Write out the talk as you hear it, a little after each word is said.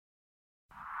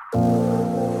Hey,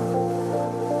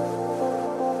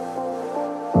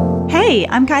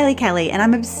 I'm Kylie Kelly and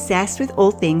I'm obsessed with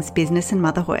all things business and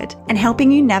motherhood and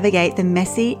helping you navigate the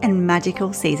messy and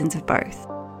magical seasons of both.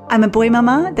 I'm a boy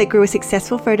mama that grew a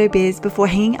successful photo biz before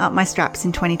hanging up my straps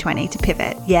in 2020 to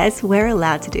pivot. Yes, we're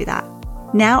allowed to do that.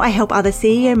 Now I help other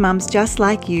CEO mums just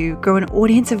like you grow an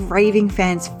audience of raving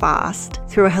fans fast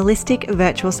through a holistic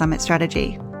virtual summit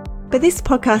strategy. But this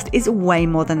podcast is way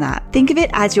more than that. Think of it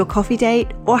as your coffee date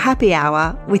or happy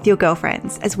hour with your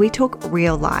girlfriends as we talk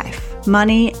real life.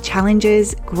 Money,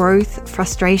 challenges, growth,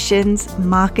 frustrations,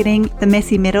 marketing, the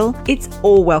messy middle, it's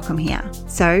all welcome here.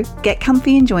 So get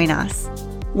comfy and join us.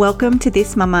 Welcome to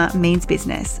This Mama Means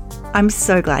Business. I'm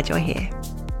so glad you're here.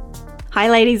 Hi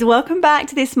ladies, welcome back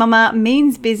to This Mama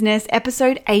Means Business,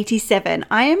 episode 87.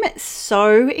 I am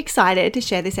so excited to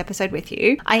share this episode with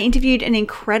you. I interviewed an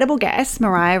incredible guest,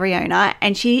 Mariah Riona,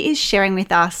 and she is sharing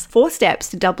with us 4 steps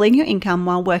to doubling your income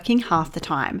while working half the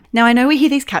time. Now I know we hear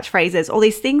these catchphrases, all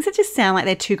these things that just sound like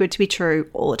they're too good to be true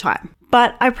all the time.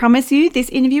 But I promise you, this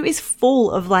interview is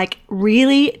full of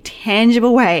really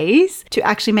tangible ways to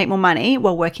actually make more money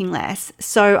while working less.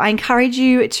 So I encourage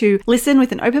you to listen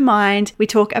with an open mind. We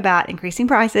talk about increasing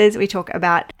prices. We talk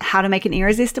about how to make an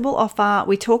irresistible offer.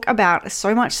 We talk about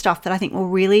so much stuff that I think will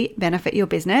really benefit your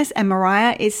business. And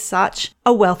Mariah is such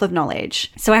a wealth of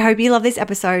knowledge. So I hope you love this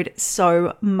episode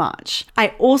so much. I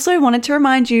also wanted to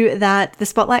remind you that the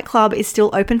Spotlight Club is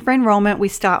still open for enrollment. We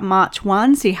start March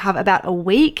 1, so you have about a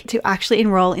week to actually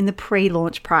enroll in the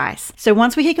pre-launch price. So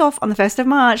once we kick off on the 1st of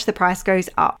March, the price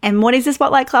goes up. And what is the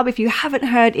Spotlight Club? If you haven't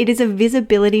heard, it is a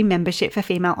visibility membership for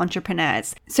female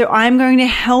entrepreneurs. So I'm going to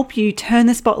help you turn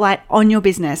the spotlight on your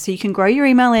business so you can grow your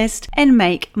email list and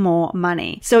make more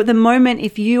money. So at the moment,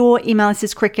 if your email list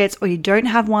is crickets or you don't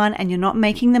have one and you're not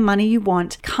making the money you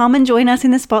want, come and join us in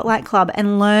the Spotlight Club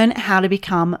and learn how to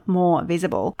become more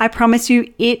visible. I promise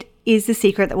you, it is the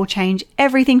secret that will change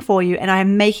everything for you, and I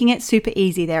am making it super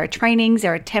easy. There are trainings,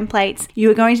 there are templates.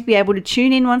 You are going to be able to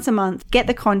tune in once a month, get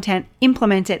the content,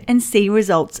 implement it, and see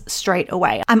results straight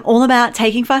away. I'm all about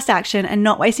taking fast action and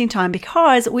not wasting time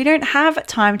because we don't have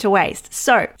time to waste.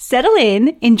 So settle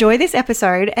in, enjoy this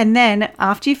episode, and then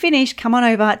after you finish, come on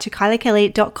over to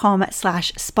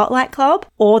kyliekelly.com/spotlight club,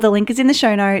 or the link is in the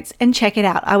show notes, and check it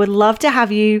out. I would love to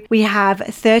have you. We have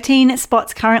 13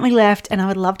 spots currently left, and I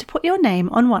would love to put your name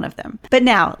on one of them. But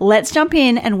now let's jump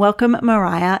in and welcome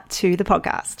Mariah to the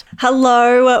podcast.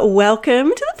 Hello,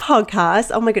 welcome to the podcast.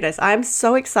 Oh my goodness, I'm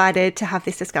so excited to have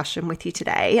this discussion with you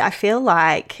today. I feel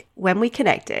like when we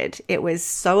connected, it was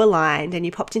so aligned and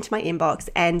you popped into my inbox,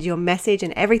 and your message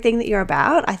and everything that you're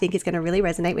about, I think is going to really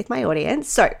resonate with my audience.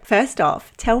 So first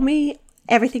off, tell me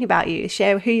everything about you.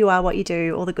 Share who you are, what you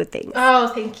do, all the good things. Oh,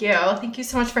 thank you. Thank you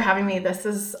so much for having me. This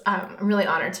is, I'm really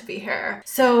honored to be here.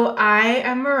 So I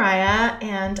am Mariah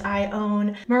and I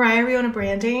own Mariah Riona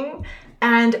Branding.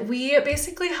 And we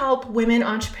basically help women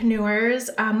entrepreneurs,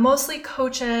 mostly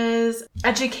coaches,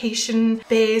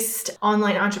 education-based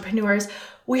online entrepreneurs.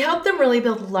 We help them really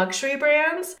build luxury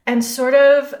brands and sort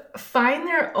of find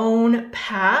their own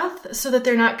path so that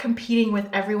they're not competing with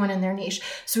everyone in their niche.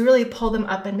 So we really pull them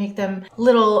up and make them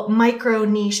little micro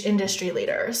niche industry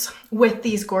leaders with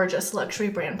these gorgeous luxury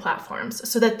brand platforms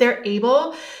so that they're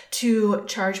able to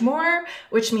charge more,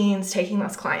 which means taking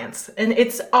less clients. And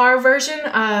it's our version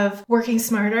of working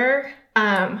smarter,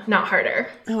 not harder.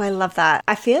 Oh, I love that.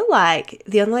 I feel like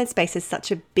the online space is such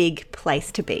a big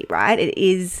place to be, right? It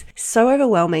is so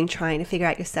overwhelming trying to figure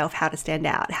out yourself, how to stand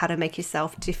out, how to make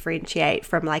yourself differentiate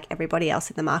from everybody else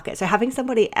in the market. So having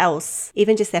somebody else,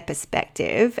 even just their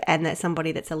perspective, and that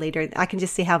somebody that's a leader, I can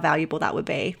just see how valuable that would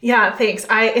be. Yeah, thanks.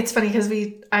 It's funny because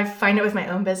I find it with my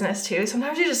own business too.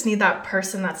 Sometimes you just need that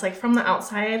person that's from the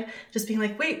outside, just being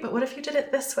like, wait, but what if you did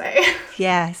it this way?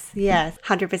 Yes,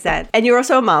 100%. And you're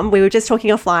also a mum. We were just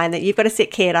talking offline that you've got a sick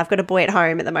kid. I've got a boy at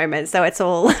home at the moment. So it's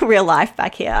all real life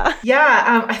back here.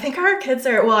 Yeah. I think our kids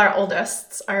our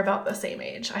oldest are about the same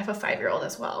age. I have a 5-year-old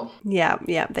as well. Yeah,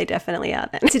 they definitely are.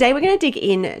 Today we're going to dig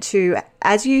into,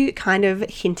 as you kind of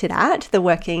hinted at, the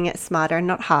working smarter and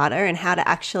not harder, and how to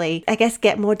actually, I guess,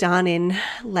 get more done in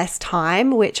less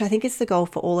time, which I think is the goal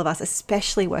for all of us,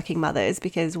 especially working mothers,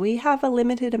 because we have a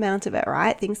limited amount of it,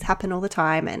 right? Things happen all the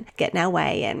time and get in our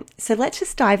way. And so let's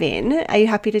just dive in. Are you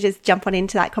happy to just jump on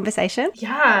into that conversation?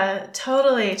 Yeah,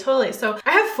 totally. So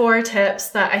I have 4 tips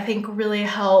that I think really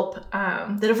help,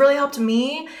 that have really helped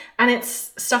me. And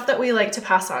it's stuff that we like to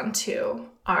pass on to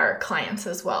our clients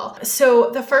as well.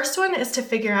 So the first one is to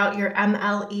figure out your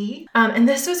MLE. And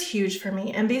this was huge for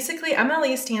me. And basically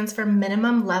MLE stands for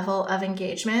minimum level of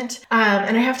engagement.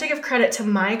 And I have to give credit to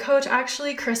my coach,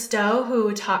 actually, Chris Do,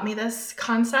 who taught me this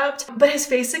concept. But it's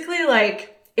basically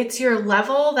like, it's your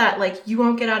level that like you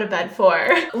won't get out of bed for,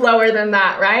 lower than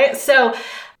that, right? So,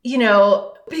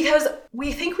 because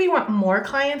we think we want more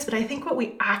clients, but I think what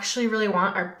we actually really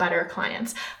want are better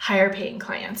clients, higher paying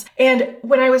clients. And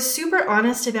when I was super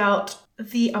honest about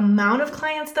the amount of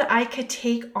clients that I could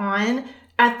take on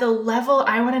at the level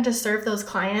I wanted to serve those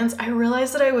clients, I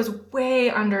realized that I was way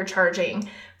undercharging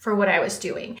for what I was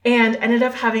doing and ended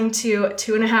up having to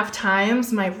 2.5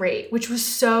 times my rate, which was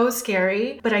so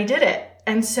scary, but I did it.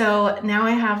 And so now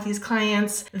I have these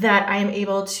clients that I am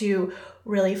able to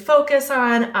really focus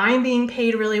on. I'm being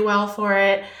paid really well for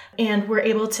it. And we're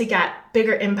able to get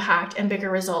bigger impact and bigger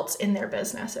results in their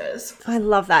businesses. I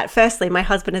love that. Firstly, my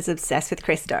husband is obsessed with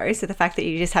Chris Do, so the fact that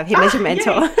you just have him as your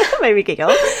mentor made me giggle.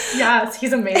 Yes,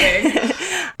 he's amazing.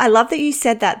 I love that you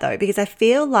said that though, because I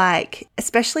feel like,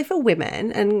 especially for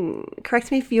women, and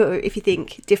correct me if you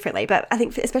think differently, but I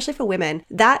think especially for women,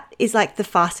 that is like the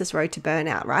fastest road to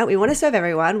burnout, right? We want to serve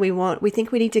everyone. We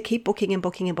think we need to keep booking and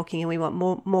booking and booking, and we want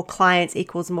more clients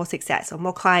equals more success, or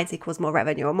more clients equals more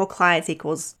revenue, or more clients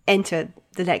equals enter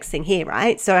the next thing here,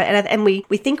 right? So, and we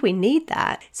think we need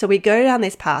that. So we go down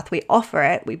this path, we offer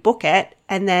it, we book it,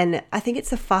 and then I think it's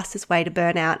the fastest way to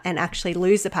burn out and actually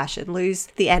lose the passion, lose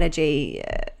the energy,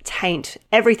 taint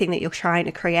everything that you're trying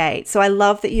to create. So I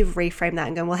love that you've reframed that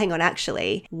and gone, well, hang on,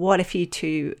 actually, what if you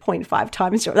 2.5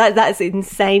 times your, that's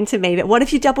insane to me. But what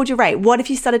if you doubled your rate? What if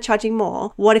you started charging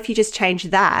more? What if you just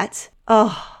changed that?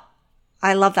 Oh,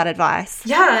 I love that advice.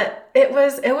 Yeah, it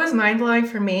was mind-blowing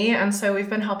for me. And so we've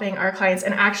been helping our clients.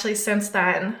 And actually since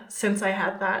then, since I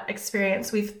had that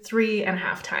experience, we've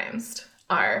 3.5 times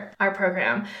our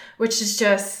program, which is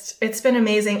just, it's been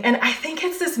amazing. And I think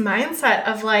it's this mindset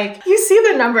of like, you see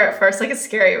the number at first, like it's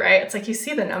scary, right? It's like you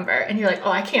see the number and you're like,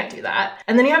 oh, I can't do that.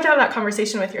 And then you have to have that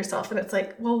conversation with yourself. And it's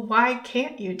like, well, why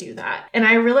can't you do that? And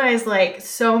I realized like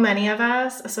so many of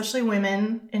us, especially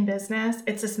women in business,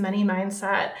 it's this money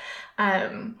mindset.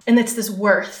 And it's this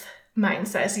worth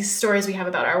mindset. It's these stories we have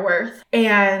about our worth.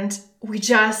 And we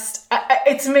just,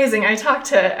 it's amazing. I talk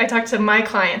to my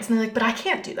clients and they're like, but I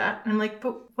can't do that. And I'm like,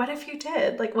 but what if you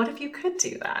did? Like, what if you could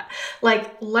do that?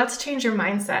 Like, let's change your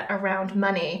mindset around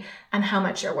money and how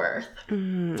much you're worth.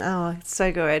 Oh,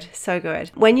 so good. So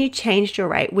good. When you changed your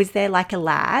rate, was there like a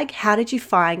lag? How did you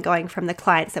find going from the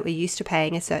clients that were used to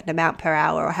paying a certain amount per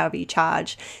hour or however you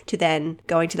charge to then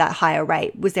going to that higher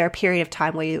rate? Was there a period of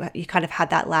time where you kind of had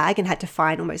that lag and had to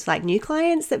find almost like new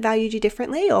clients that valued you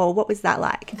differently, or what was that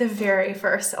like? The very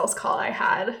first sales call I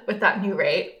had with that new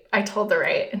rate, I told the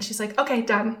rate and she's like, okay,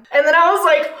 done. And then I was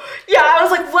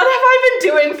like, what have I been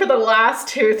doing for the last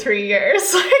 2-3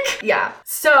 years? Like, yeah.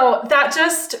 So that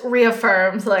just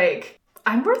reaffirms like,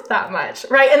 I'm worth that much,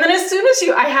 right? And then as soon as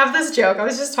I have this joke, I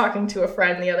was just talking to a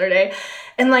friend the other day,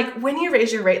 and like when you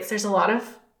raise your rates, there's a lot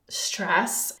of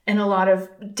stress and a lot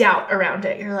of doubt around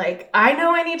it. You're like, I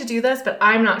know I need to do this, but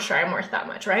I'm not sure I'm worth that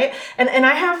much, right? And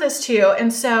I have this too.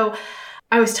 And so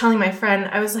I was telling my friend,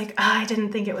 I was like, I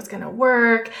didn't think it was going to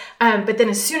work. But then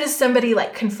as soon as somebody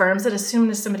like confirms it, as soon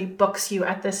as somebody books you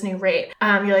at this new rate,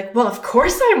 you're like, well, of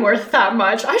course I'm worth that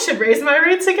much. I should raise my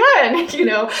rates again,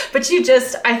 but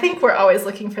I think we're always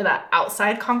looking for that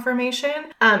outside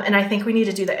confirmation. And I think we need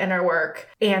to do the inner work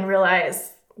and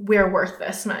realize we're worth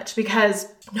this much, because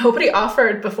nobody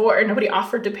offered before. Nobody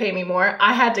offered to pay me more.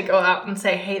 I had to go out and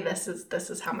say, hey, this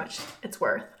is how much it's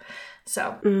worth.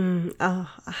 So,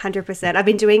 100%. I've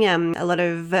been doing a lot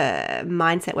of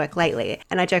mindset work lately,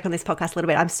 and I joke on this podcast a little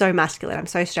bit. I'm so masculine. I'm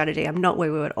so strategy. I'm not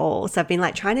woo-woo at all. So I've been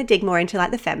like trying to dig more into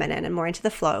like the feminine and more into the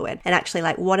flow and actually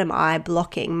like, what am I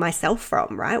blocking myself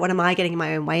from, right? What am I getting in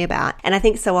my own way about? And I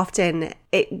think so often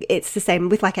it's the same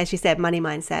with, like, as you said, money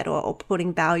mindset or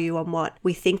putting value on what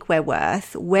we think we're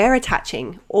worth. We're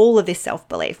attaching all of this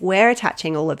self-belief. We're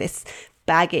attaching all of this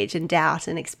baggage and doubt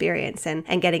and experience and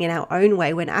getting in our own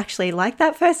way, when actually, like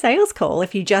that first sales call,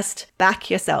 if you just back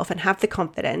yourself and have the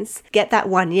confidence, get that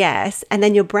one yes, and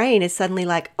then your brain is suddenly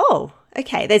like, oh,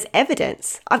 okay, there's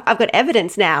evidence. I've got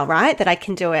evidence now, right, that I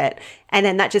can do it. And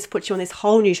then that just puts you on this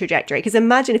whole new trajectory. Because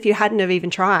imagine if you hadn't have even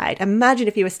tried. Imagine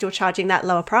if you were still charging that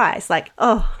lower price. Like,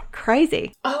 oh,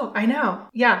 crazy. Oh, I know.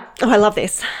 Yeah. Oh, I love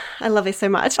this. I love this so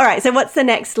much. All right. So what's the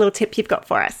next little tip you've got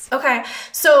for us? Okay.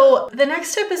 So the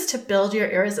next tip is to build your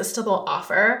irresistible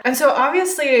offer. And so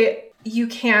obviously, you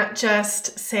can't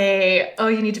just say, oh,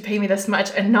 you need to pay me this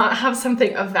much and not have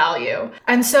something of value.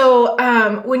 And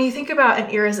so when you think about an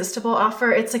irresistible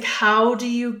offer, it's like, how do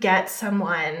you get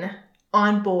someone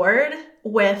on board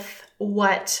with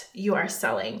what you are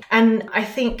selling? And I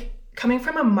think coming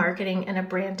from a marketing and a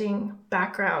branding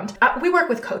background, we work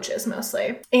with coaches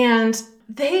mostly, and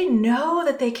they know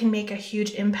that they can make a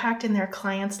huge impact in their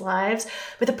clients' lives.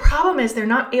 But the problem is they're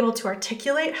not able to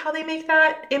articulate how they make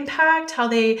that impact, how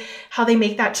they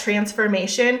make that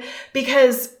transformation,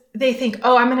 because they think,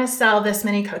 oh, I'm going to sell this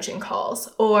many coaching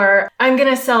calls, or I'm going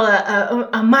to sell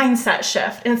a mindset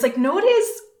shift. And it's like,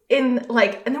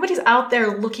 nobody's out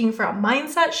there looking for a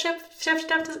mindset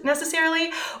shift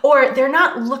necessarily, or they're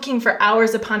not looking for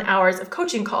hours upon hours of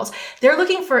coaching calls. They're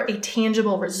looking for a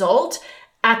tangible result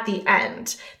at the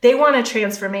end. They want a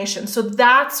transformation. So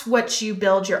that's what you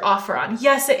build your offer on.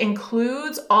 Yes, it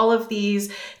includes all of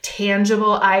these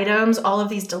tangible items, all of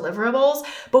these deliverables,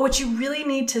 but what you really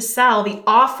need to sell, the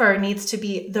offer needs to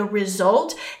be the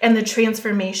result and the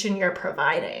transformation you're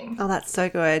providing. Oh, that's so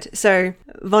good. So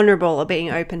Vulnerable or Being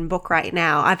Open book right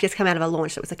now, I've just come out of a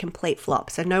launch that was a complete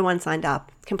flop. So no one signed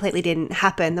up. Completely didn't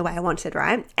happen the way I wanted,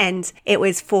 right? And it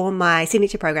was for my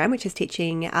signature program, which is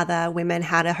teaching other women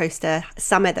how to host a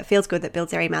summit that feels good, that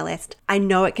builds their email list. I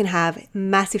know it can have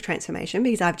massive transformation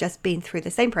because I've just been through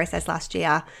the same process last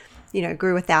year.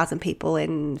 Grew 1,000 people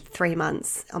in 3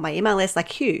 months on my email list,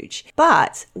 like huge.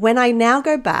 But when I now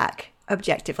go back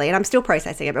objectively, and I'm still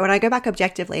processing it, but when I go back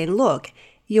objectively and look,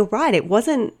 you're right,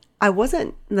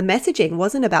 the messaging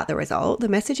wasn't about the result. The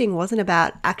messaging wasn't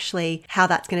about actually how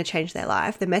that's going to change their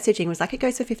life. The messaging was like, it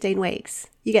goes for 15 weeks.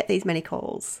 You get these many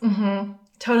calls. Mm-hmm.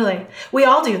 Totally. We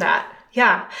all do that.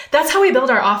 Yeah. That's how we build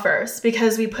our offers,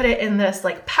 because we put it in this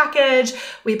like package.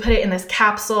 We put it in this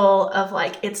capsule of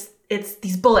like, it's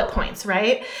these bullet points,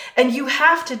 right? And you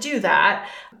have to do that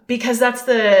because that's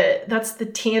the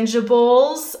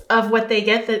tangibles of what they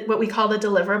get, what we call the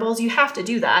deliverables. You have to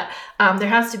do that. There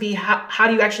has to be how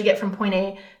do you actually get from point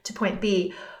A to point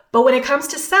B? But when it comes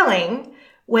to selling,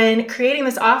 when creating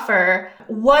this offer,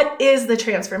 what is the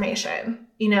transformation?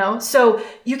 So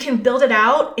you can build it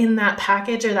out in that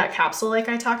package or that capsule like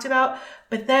I talked about.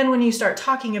 But then when you start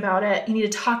talking about it, you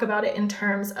need to talk about it in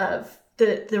terms of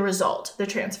the result, the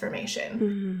transformation.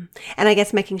 Mm-hmm. And I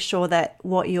guess making sure that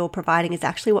what you're providing is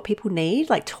actually what people need,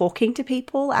 like talking to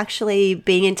people, actually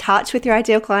being in touch with your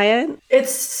ideal client.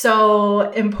 It's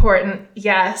so important.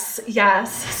 Yes.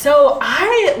 So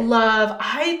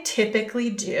I typically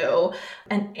do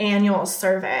an annual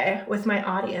survey with my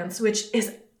audience, which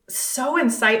is so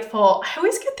insightful. I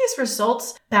always get these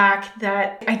results back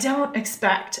that I don't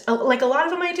expect. Like a lot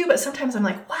of them I do, but sometimes I'm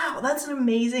like, wow, that's an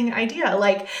amazing idea.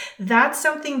 Like that's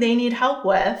something they need help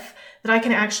with that I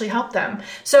can actually help them.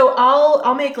 So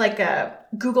I'll make like a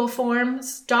Google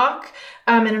Forms doc,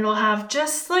 and it'll have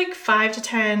just like 5 to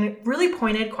 10 really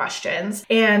pointed questions.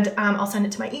 And I'll send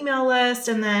it to my email list.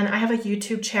 And then I have a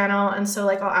YouTube channel. And so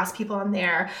like I'll ask people on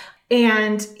there.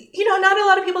 And, not a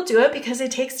lot of people do it because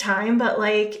it takes time, but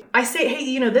like I say,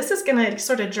 hey, this is going to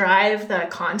sort of drive the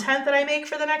content that I make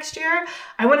for the next year.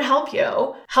 I want to help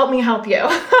you. Help me help you.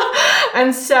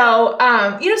 And so,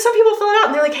 some people fill it out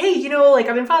and they're like, hey, like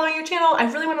I've been following your channel. I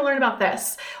really want to learn about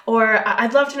this, or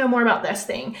I'd love to know more about this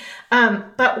thing.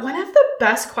 But one of the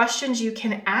best questions you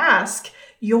can ask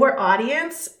your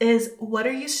audience is, what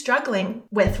are you struggling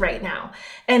with right now?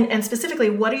 And specifically,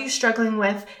 what are you struggling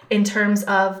with in terms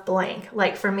of blank?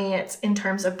 Like for me, it's in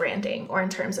terms of branding or in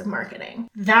terms of marketing.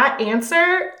 That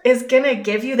answer is going to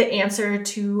give you the answer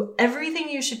to everything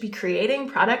you should be creating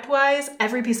product-wise,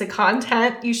 every piece of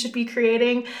content you should be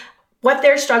creating. What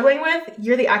they're struggling with,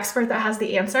 you're the expert that has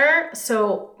the answer.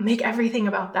 So make everything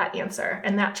about that answer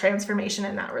and that transformation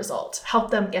and that result. Help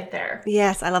them get there.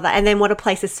 Yes, I love that. And then what a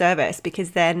place of service,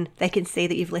 because then they can see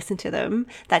that you've listened to them.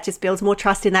 That just builds more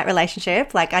trust in that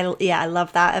relationship. Like, I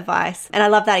love that advice. And I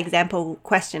love that example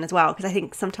question as well, because I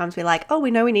think sometimes we're like, oh, we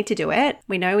know we need to do it.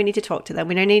 We know we need to talk to them.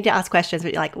 We know we need to ask questions,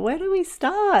 but you're like, where do we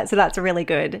start? So that's a really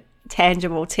good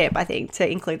tangible tip, I think, to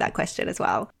include that question as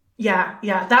well. Yeah.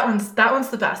 That one's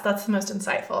the best. That's the most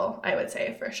insightful, I would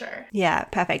say, for sure. Yeah,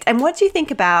 perfect. And what do you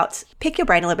think about, pick your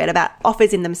brain a little bit about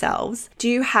offers in themselves? Do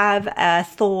you have a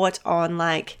thought on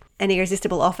like an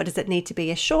irresistible offer? Does it need to be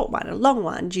a short one, a long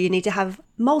one? Do you need to have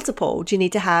multiple? Do you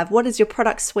need to have, what is your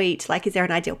product suite? Like, is there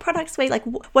an ideal product suite? Like,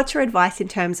 what's your advice in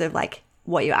terms of like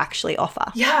what you actually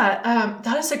offer? Yeah,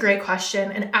 that is a great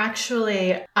question. And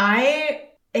actually, are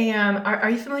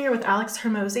you familiar with Alex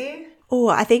Hormozi? Oh,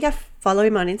 I think follow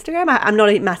him on Instagram? I'm not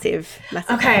a massive.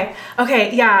 Okay.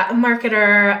 Yeah.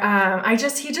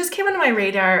 Marketer. He just came onto my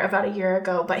radar about a year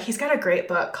ago, but he's got a great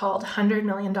book called $100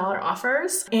 Million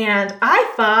Offers. And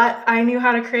I thought I knew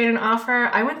how to create an offer.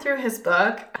 I went through his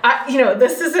book.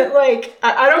 This isn't like,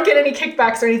 I don't get any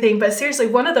kickbacks or anything, but seriously,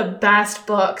 one of the best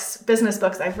business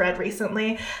books I've read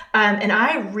recently. And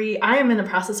I am in the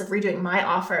process of redoing my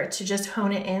offer to just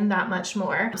hone it in that much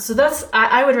more. So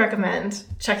I would recommend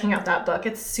checking out that book.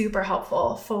 It's super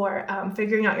helpful for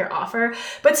figuring out your offer.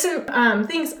 But some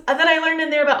things that I learned in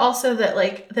there, but also that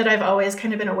I've always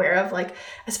kind of been aware of, like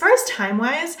as far as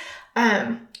time-wise,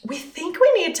 we think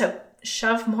we need to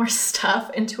shove more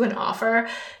stuff into an offer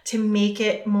to make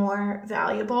it more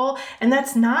valuable. And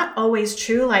that's not always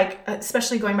true. Like,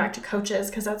 especially going back to coaches,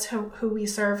 because that's who we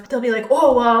serve. They'll be like,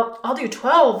 oh, well, I'll do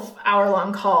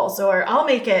 12-hour-long calls, or I'll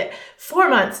make it 4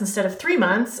 months instead of 3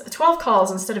 months, 12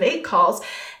 calls instead of 8 calls.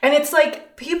 And it's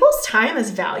like, people's time is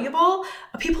valuable.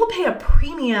 People pay a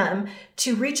premium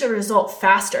to reach a result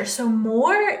faster. So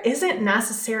more isn't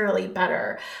necessarily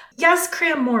better. Yes,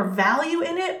 cram more value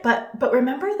in it, but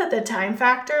remember that the time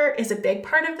factor is a big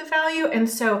part of the value. And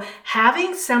so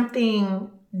having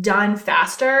something done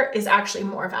faster is actually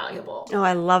more valuable. Oh,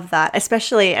 I love that.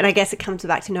 Especially, and I guess it comes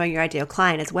back to knowing your ideal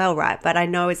client as well, right? But I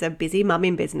know as a busy mum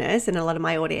in business, and a lot of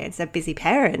my audience are busy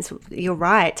parents, you're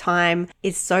right. Time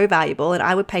is so valuable, and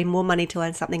I would pay more money to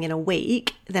learn something in a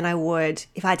week than I would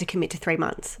if I had to commit to 3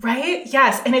 months. Right?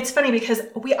 Yes. And it's funny because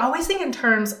we always think in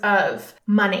terms of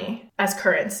money as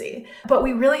currency, but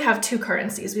we really have two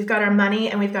currencies. We've got our money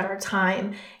and we've got our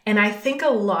time. And I think a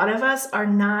lot of us are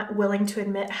not willing to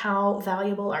admit how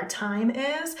valuable our time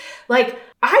is. Like,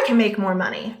 I can make more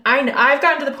money. I've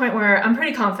gotten to the point where I'm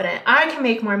pretty confident I can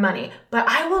make more money, but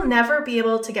I will never be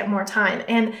able to get more time.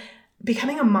 And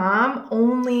becoming a mom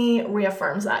only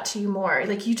reaffirms that to you more.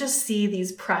 Like, you just see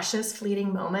these precious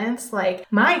fleeting moments. Like,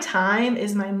 my time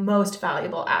is my most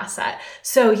valuable asset.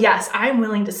 So yes, I'm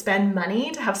willing to spend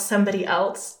money to have somebody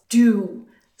else do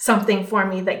something for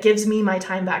me that gives me my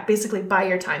time back, basically buy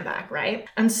your time back, right?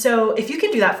 And so if you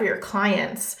can do that for your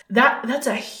clients, that's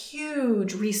a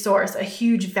huge resource, a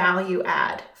huge value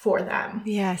add for them.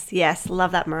 Yes.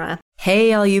 Love that, Mariah.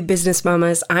 Hey, all you business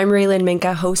mamas. I'm Raylan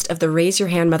Minka, host of the Raise Your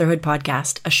Hand Motherhood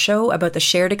podcast, a show about the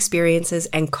shared experiences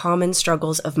and common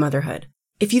struggles of motherhood.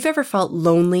 If you've ever felt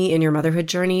lonely in your motherhood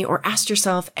journey or asked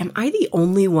yourself, am I the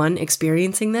only one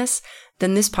experiencing this?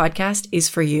 Then this podcast is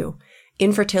for you.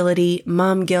 Infertility,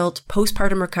 mom guilt,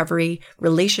 postpartum recovery,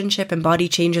 relationship and body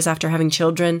changes after having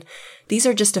children. These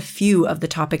are just a few of the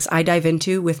topics I dive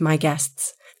into with my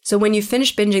guests. So when you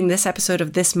finish binging this episode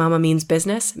of This Mama Means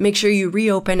Business, make sure you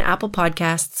reopen Apple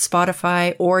Podcasts,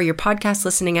 Spotify, or your podcast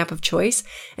listening app of choice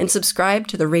and subscribe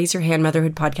to the Raise Your Hand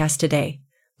Motherhood podcast today.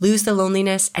 Lose the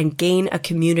loneliness and gain a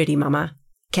community, mama.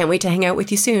 Can't wait to hang out with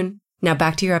you soon. Now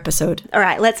back to your episode. All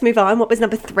right, let's move on. What was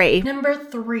number 3? Number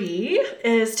 3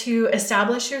 is to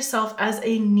establish yourself as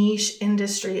a niche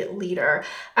industry leader.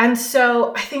 And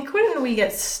so I think when we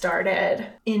get started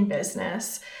in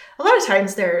business, a lot of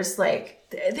times there's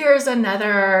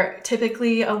another,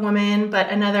 typically a woman, but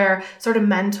another sort of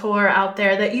mentor out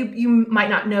there that you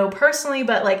might not know personally,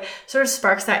 but like sort of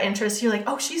sparks that interest. You're like,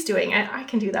 oh, she's doing it. I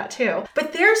can do that too.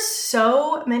 But there's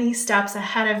so many steps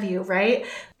ahead of you, right?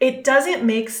 It doesn't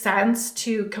make sense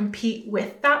to compete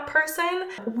with that person.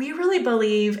 We really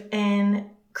believe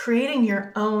in creating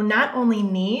your own, not only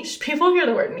niche. People hear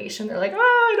the word niche and they're like,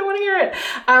 oh, I don't want to hear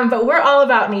it. But we're all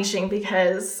about niching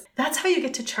because that's how you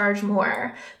get to charge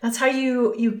more. That's how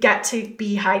you get to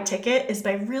be high ticket, is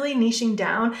by really niching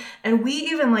down. And we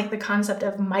even like the concept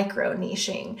of micro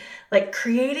niching, like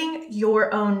creating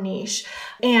your own niche.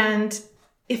 And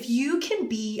if you can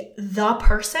be the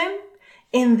person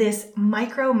in this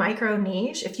micro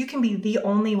niche, if you can be the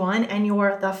only one and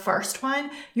you're the first one,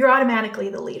 you're automatically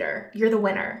the leader. You're the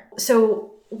winner.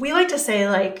 So we like to say,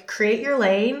 like, create your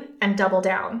lane and double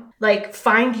down. Like,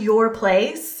 find your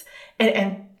place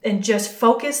and just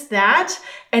focus that,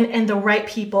 and the right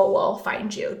people will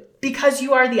find you because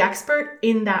you are the expert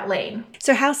in that lane.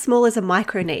 So how small is a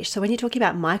micro niche? So when you're talking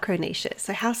about micro niches,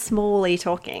 so how small are you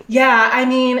talking? Yeah, I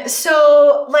mean,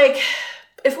 so like,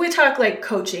 if we talk like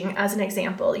coaching as an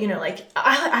example, like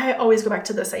I always go back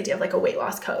to this idea of like a weight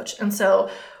loss coach. And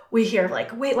so we hear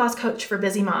like weight loss coach for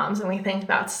busy moms and we think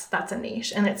that's a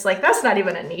niche. And it's like, that's not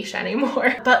even a niche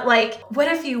anymore. But like, what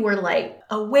if you were like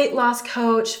a weight loss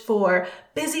coach for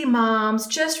busy moms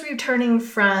just returning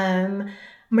from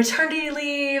maternity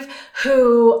leave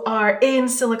who are in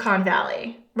Silicon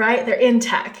Valley, right? They're in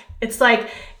tech. It's like,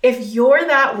 if you're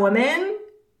that woman,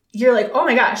 you're like, oh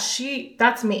my gosh,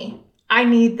 that's me. I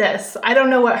need this. I don't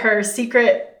know what her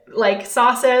secret like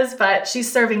sauces, but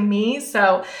she's serving me.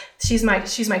 So she's my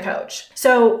coach.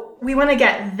 So we want to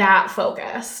get that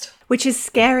focused. Which is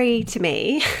scary to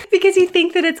me because you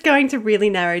think that it's going to really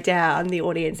narrow down the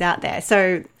audience out there.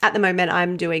 So at the moment,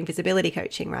 I'm doing visibility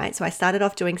coaching, right? So I started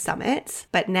off doing summits,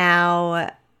 but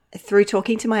now through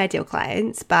talking to my ideal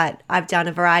clients, but I've done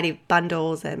a variety of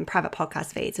bundles and private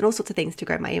podcast feeds and all sorts of things to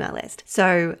grow my email list.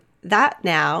 So that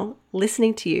now,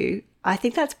 listening to you, I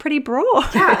think that's pretty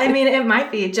broad. Yeah, I mean, it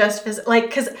might be just like,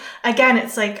 because again,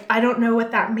 it's like, I don't know what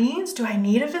that means. Do I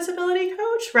need a visibility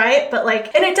coach, right? But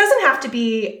like, and it doesn't have to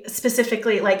be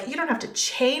specifically like, you don't have to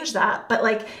change that, but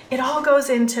like, it all goes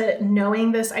into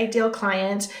knowing this ideal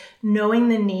client, knowing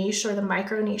the niche or the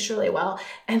micro niche really well,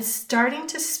 and starting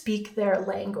to speak their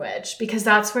language, because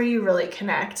that's where you really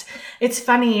connect. It's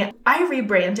funny, I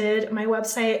rebranded my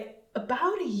website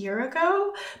about a year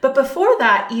ago. But before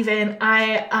that, even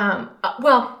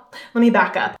well, let me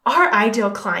back up. Our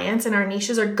ideal clients and our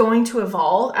niches are going to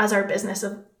evolve as our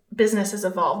businesses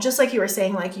evolve. Just like you were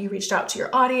saying, like you reached out to your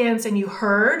audience and you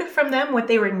heard from them what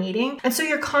they were needing. And so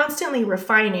you're constantly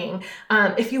refining.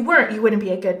 If you weren't, you wouldn't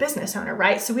be a good business owner,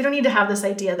 right? So we don't need to have this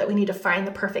idea that we need to find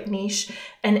the perfect niche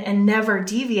and never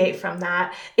deviate from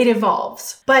that. It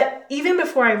evolves. But even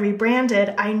before I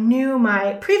rebranded, I knew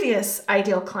my previous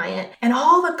ideal client, and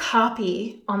all the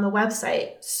copy on the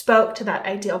website spoke to that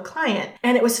ideal client.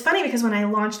 And it was funny because when I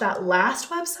launched that last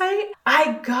website,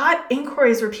 I got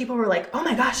inquiries where people were like, oh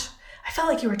my gosh, I felt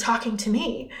like you were talking to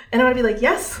me. And I would be like,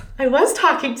 yes, I was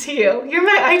talking to you. You're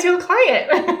my ideal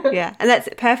client. Yeah. And that's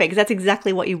perfect because that's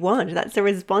exactly what you want. That's the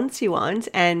response you want.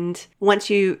 And once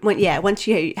you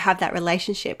have that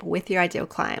relationship with your ideal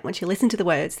client, once you listen to the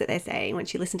words that they're saying,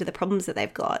 once you listen to the problems that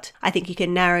they've got, I think you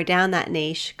can narrow down that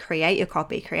niche, create your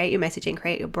copy, create your messaging,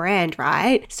 create your brand,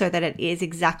 right? So that it is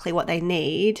exactly what they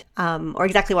need, or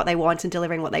exactly what they want and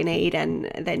delivering what they need.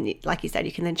 And then, like you said,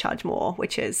 you can then charge more,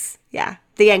 which is,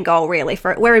 the end goal really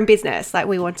we're in business. Like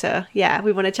we want to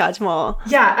charge more.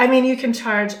 Yeah. I mean, you can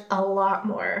charge a lot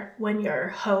more when you're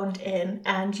honed in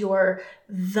and you're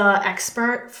the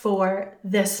expert for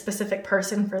this specific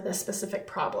person, for this specific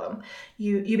problem.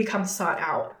 You become sought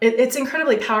out. It's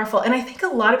incredibly powerful. And I think a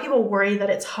lot of people worry that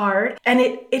it's hard, and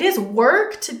it is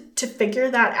work to figure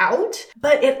that out,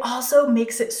 but it also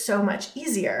makes it so much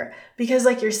easier because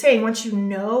like you're saying, once you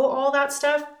know all that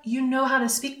stuff, you know how to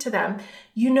speak to them.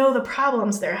 You know the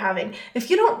problems they're having. If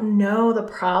you don't know the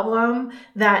problem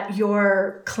that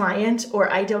your client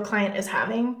or ideal client is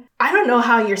having, I don't know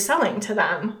how you're selling to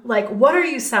them. Like, what are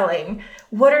you selling?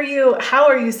 How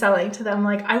are you selling to them?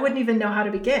 Like, I wouldn't even know how to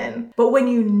begin. But when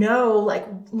you know, like,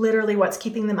 literally what's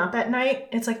keeping them up at night,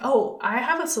 it's like, oh, I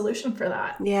have a solution for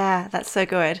that. Yeah, that's so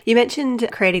good. You mentioned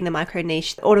creating the micro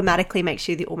niche automatically makes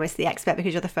you almost the expert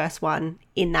because you're the first one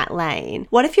in that lane.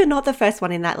 What if you're not the first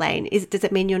one in that lane? Does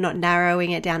it mean you're not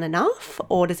narrowing it down enough?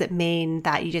 Or does it mean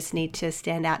that you just need to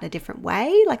stand out in a different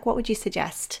way? Like, what would you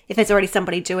suggest if there's already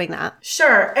somebody doing that?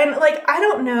 Sure. And like, I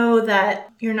don't know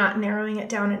that you're not narrowing it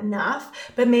down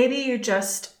enough, but maybe you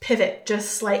just pivot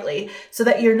just slightly so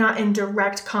that you're not in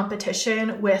direct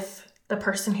competition with the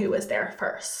person who was there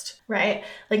first, right?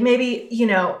 Like maybe, you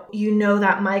know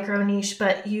that micro niche,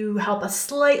 but you help a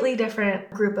slightly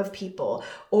different group of people,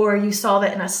 or you solve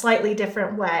it in a slightly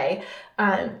different way.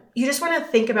 You just want to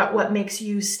think about what makes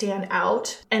you stand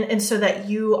out and so that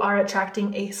you are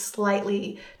attracting a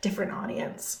slightly different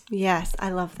audience. Yes, I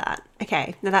love that.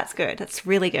 Okay, now that's good. That's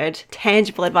really good.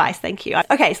 Tangible advice. Thank you.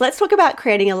 Okay, so let's talk about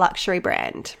creating a luxury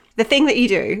brand. The thing that you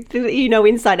do, that you know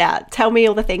inside out. Tell me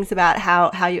all the things about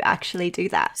how you actually do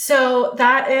that. So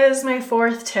that is my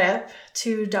fourth tip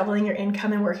to doubling your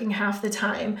income and working half the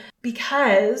time,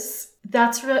 because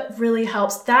that's what really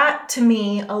helps. That to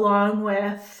me, along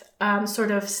with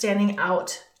sort of standing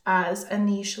out as a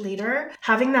niche leader,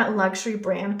 having that luxury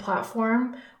brand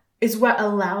platform is what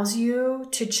allows you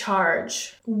to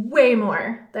charge way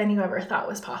more than you ever thought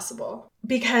was possible.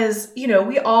 Because,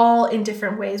 we all in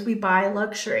different ways, we buy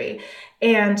luxury.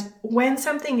 And when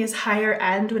something is higher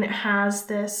end, when it has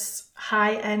this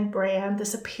high-end brand,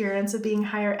 this appearance of being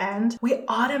higher end, we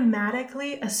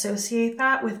automatically associate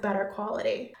that with better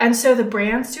quality. And so the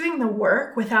brand's doing the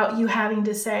work without you having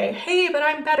to say, hey, but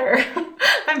I'm better.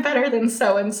 I'm better than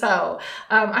so-and-so.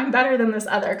 I'm better than this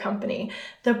other company.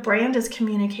 The brand is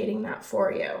communicating that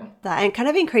for you. And it kind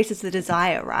of increases the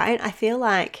desire, right? I feel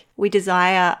like we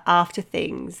desire after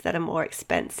things that are more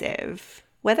expensive.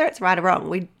 Whether it's right or wrong,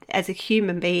 we, as a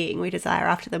human being, we desire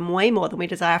after them way more than we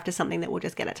desire after something that we'll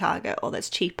just get at Target or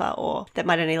that's cheaper or that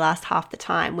might only last half the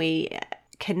time. We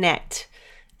connect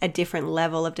a different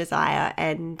level of desire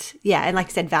and like I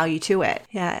said, value to it.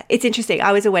 Yeah, it's interesting.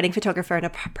 I was a wedding photographer in a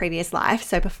previous life.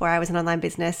 So before I was an online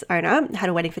business owner, I had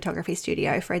a wedding photography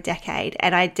studio for a decade.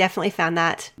 And I definitely found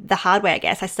that the hard way, I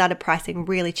guess. I started pricing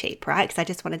really cheap, right? Because I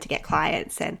just wanted to get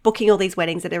clients and booking all these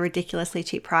weddings at a ridiculously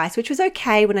cheap price, which was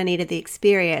okay when I needed the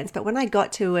experience. But when I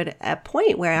got to a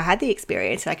point where I had the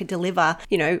experience and I could deliver,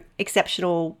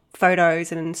 exceptional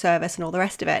photos and service and all the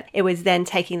rest of it, it was then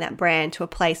taking that brand to a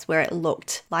place where it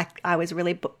looked like I was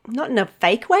really not in a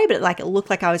fake way, but it looked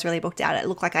like I was really booked out. It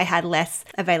looked like I had less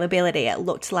availability. It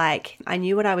looked like I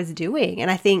knew what I was doing. And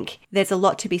I think there's a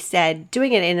lot to be said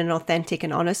doing it in an authentic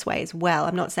and honest way as well.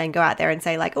 I'm not saying go out there and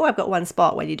say like, oh, I've got one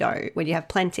spot when you don't, when you have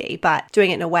plenty, but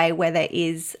doing it in a way where there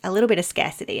is a little bit of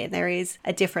scarcity and there is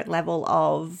a different level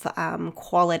of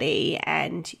quality,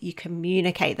 and you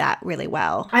communicate that really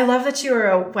well. I love that you were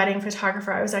a wedding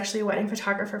photographer. I was actually a wedding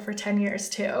photographer for 10 years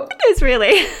too. It's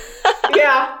really?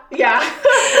 Yeah.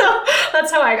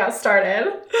 That's how I got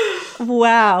started.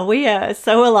 Wow, we are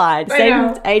so aligned.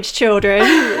 Same age children,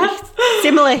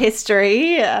 similar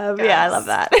history. Yes. Yeah, I love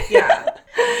that. Yeah.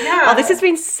 Oh, this has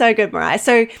been so good, Mariah.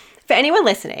 So for anyone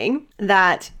listening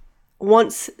that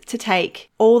wants to take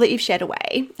all that you've shared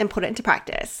away and put it into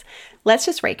practice, let's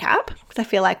just recap, because I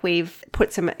feel like we've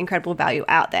put some incredible value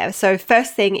out there. So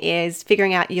first thing is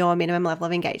figuring out your minimum level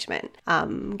of engagement,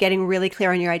 getting really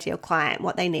clear on your ideal client,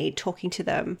 what they need, talking to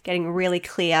them, getting really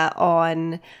clear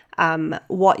on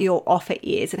what your offer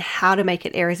is and how to make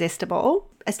it irresistible,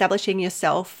 establishing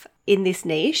yourself in this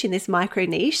niche, in this micro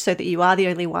niche, so that you are the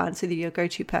only one, so that you're a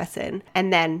go-to person,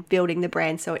 and then building the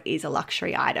brand so it is a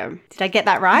luxury item. Did I get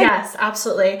that right? Yes,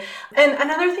 absolutely. And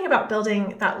another thing about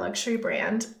building that luxury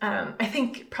brand, I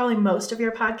think probably most of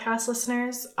your podcast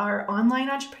listeners are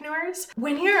online entrepreneurs.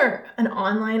 When you're an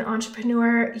online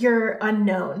entrepreneur, you're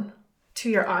unknown to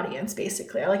your audience,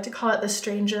 basically. I like to call it the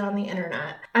stranger on the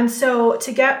internet. And so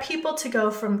to get people to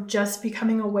go from just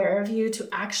becoming aware of you to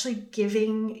actually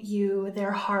giving you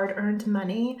their hard-earned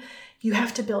money, you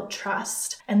have to build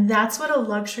trust. And that's what a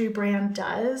luxury brand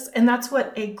does. And that's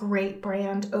what a great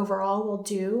brand overall will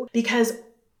do, because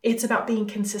it's about being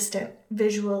consistent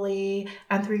visually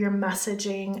and through your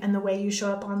messaging and the way you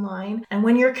show up online. And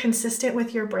when you're consistent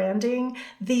with your branding,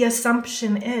 the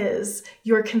assumption is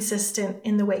you're consistent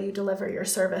in the way you deliver your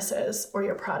services or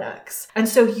your products. And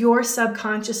so you're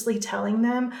subconsciously telling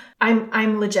them,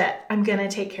 I'm legit. I'm going to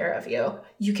take care of you.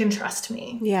 You can trust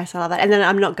me. Yes, I love that. And then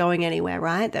I'm not going anywhere,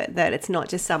 right? That it's not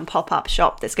just some pop-up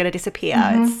shop that's going to disappear.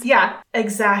 Mm-hmm. Yeah,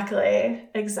 exactly.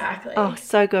 Oh,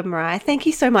 so good, Mariah. Thank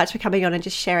you so much for coming on and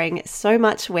just sharing so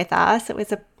much with us. It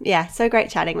was so great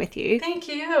chatting with you. Thank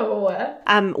you.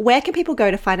 Where can people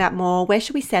go to find out more? Where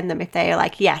should we send them if they're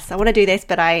like, yes, I want to do this,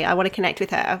 but I want to connect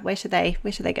with her? Where should they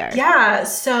go? Yeah,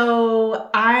 so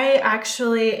I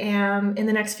actually am, in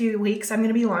the next few weeks, I'm going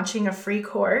to be launching a free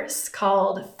course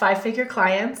called 5-Figure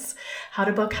Clients, How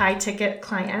to Book High Ticket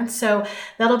Clients. So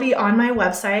that'll be on my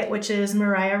website, which is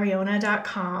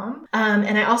mariahriona.com.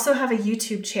 And I also have a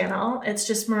YouTube channel. It's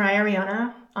just Mariah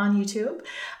Riona on YouTube.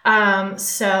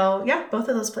 So yeah, both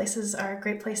of those places are a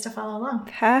great place to follow along.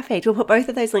 Perfect. We'll put both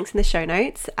of those links in the show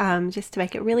notes, just to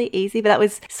make it really easy. But that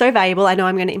was so valuable. I know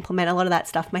I'm going to implement a lot of that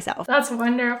stuff myself. That's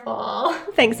wonderful.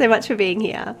 Thanks so much for being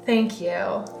here. Thank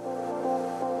you.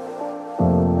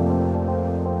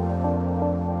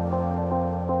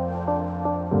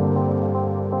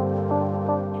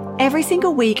 Every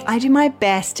single week, I do my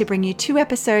best to bring you 2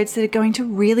 episodes that are going to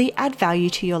really add value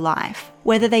to your life,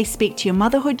 whether they speak to your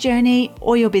motherhood journey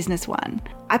or your business one.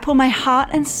 I pour my heart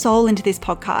and soul into this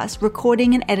podcast,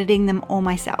 recording and editing them all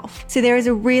myself. So there is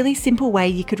a really simple way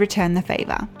you could return the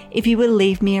favor. If you would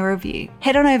leave me a review,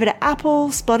 head on over to Apple,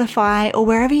 Spotify, or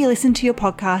wherever you listen to your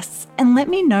podcasts and let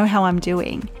me know how I'm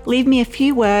doing. Leave me a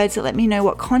few words that let me know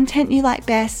what content you like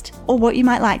best or what you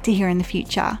might like to hear in the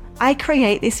future. I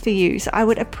create this for you, so I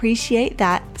would appreciate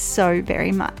that so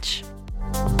very much.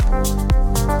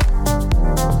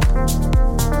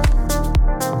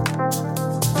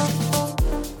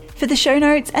 For the show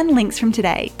notes and links from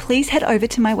today, please head over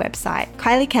to my website,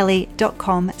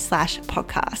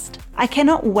 kyliekelly.com/podcast. I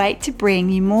cannot wait to bring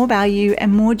you more value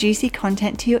and more juicy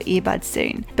content to your earbuds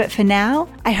soon. But for now,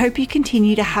 I hope you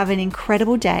continue to have an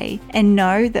incredible day and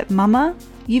know that mama,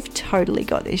 you've totally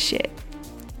got this shit.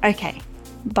 Okay,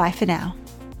 bye for now.